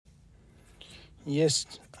Yes,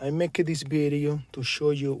 I make this video to show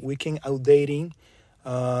you we can updating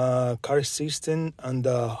car system and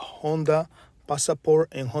the Honda Passport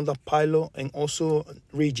and Honda Pilot and also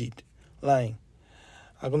Ridgeline.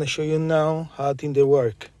 I'm gonna show you now how they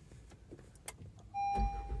work.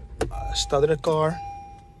 Start the car.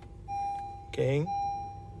 Okay,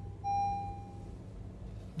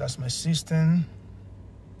 that's my system.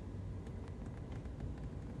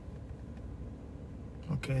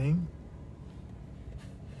 Okay.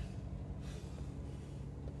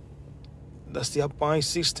 That's the appliance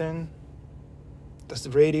system. That's the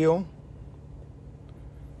radio.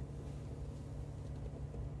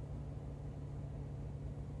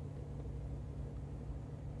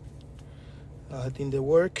 I think they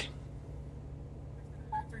work.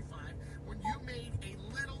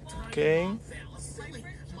 Okay. So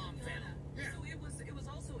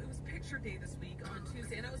it was picture day this week on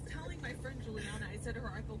Tuesday, and I was telling my friend Juliana, I said to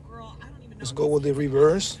her, I go, girl, I don't even know. Let's go with the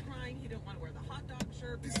reverse. He didn't want to wear the hot dog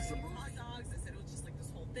shirt. This is hot dogs. I said it was just like this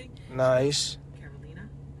whole thing. Nice. Carolina,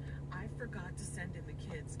 I forgot to send in the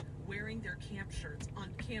kids wearing their camp shirts on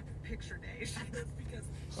camp picture day. Because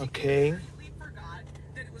she completely forgot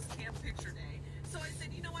that it was camp picture day. So I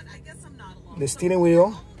said, you know what? I guess I'm not alone. The steering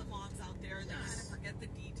wheel.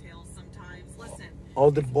 All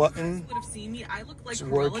the buttons it's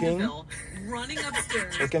working. Running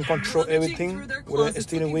upstairs. You can control everything with a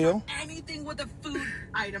steering wheel. Anything with a food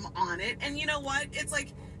item on it, and you know what? It's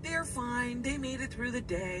like they're fine. They made it through the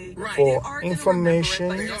day. Right. For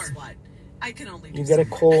information, it, but guess what? I can only you gotta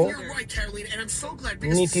call. And you're right, Carolina, and I'm so glad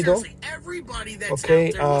Nítido. Everybody that's Okay,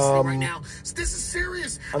 out there listening right now, this is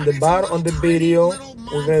serious. On the bottom of the video,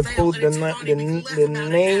 we're gonna put the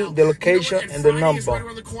name, the location, and the number.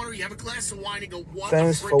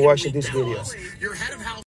 Thanks for watching this video.